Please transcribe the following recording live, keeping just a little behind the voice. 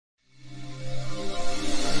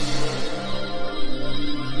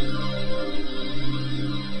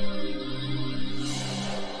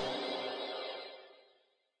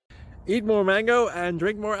eat more mango and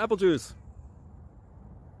drink more apple juice.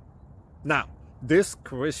 Now, this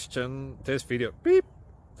video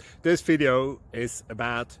is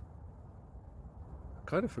about, I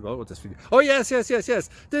kind of forgot what this video, oh yes,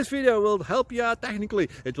 this video will help you out technically.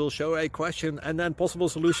 It will show a question and then possible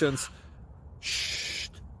solutions. Shh.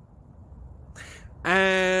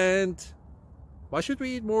 And why should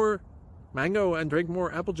we eat more mango and drink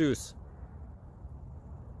more apple juice?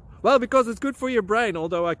 Well, because it's good for your brain,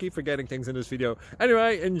 although I keep forgetting things in this video.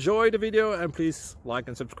 Anyway, enjoy the video and please like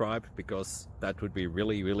and subscribe, because that would be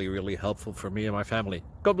really helpful for me and my family.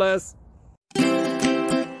 God bless!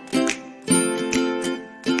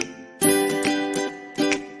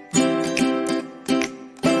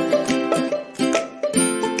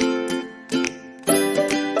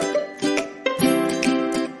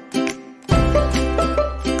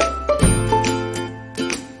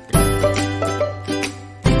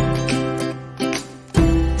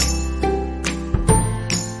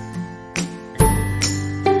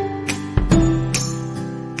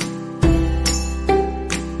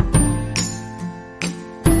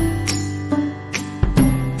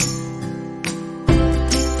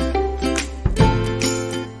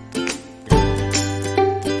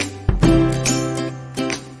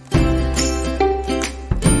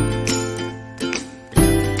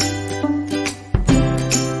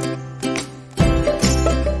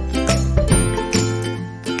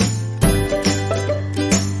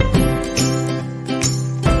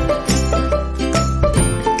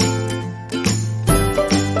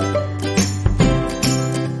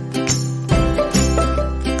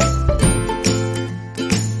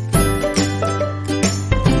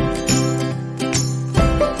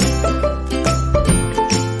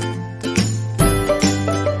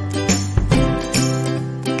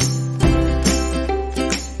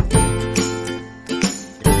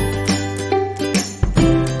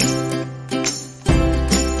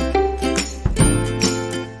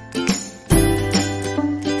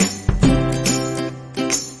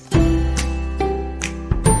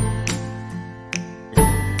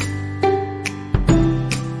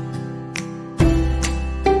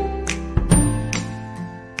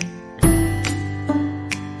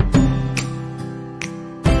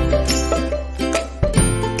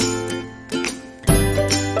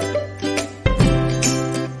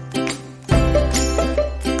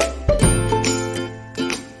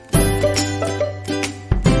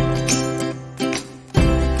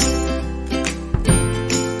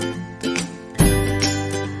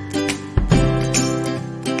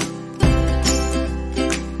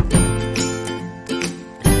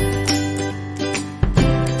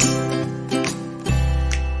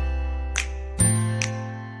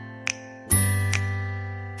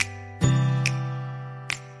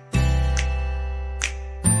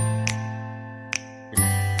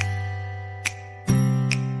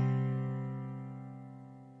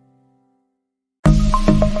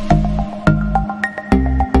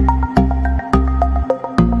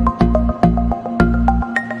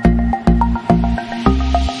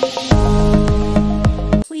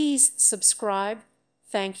 Subscribe.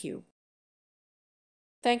 Thank you.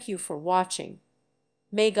 Thank you for watching.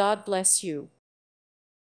 May God bless you.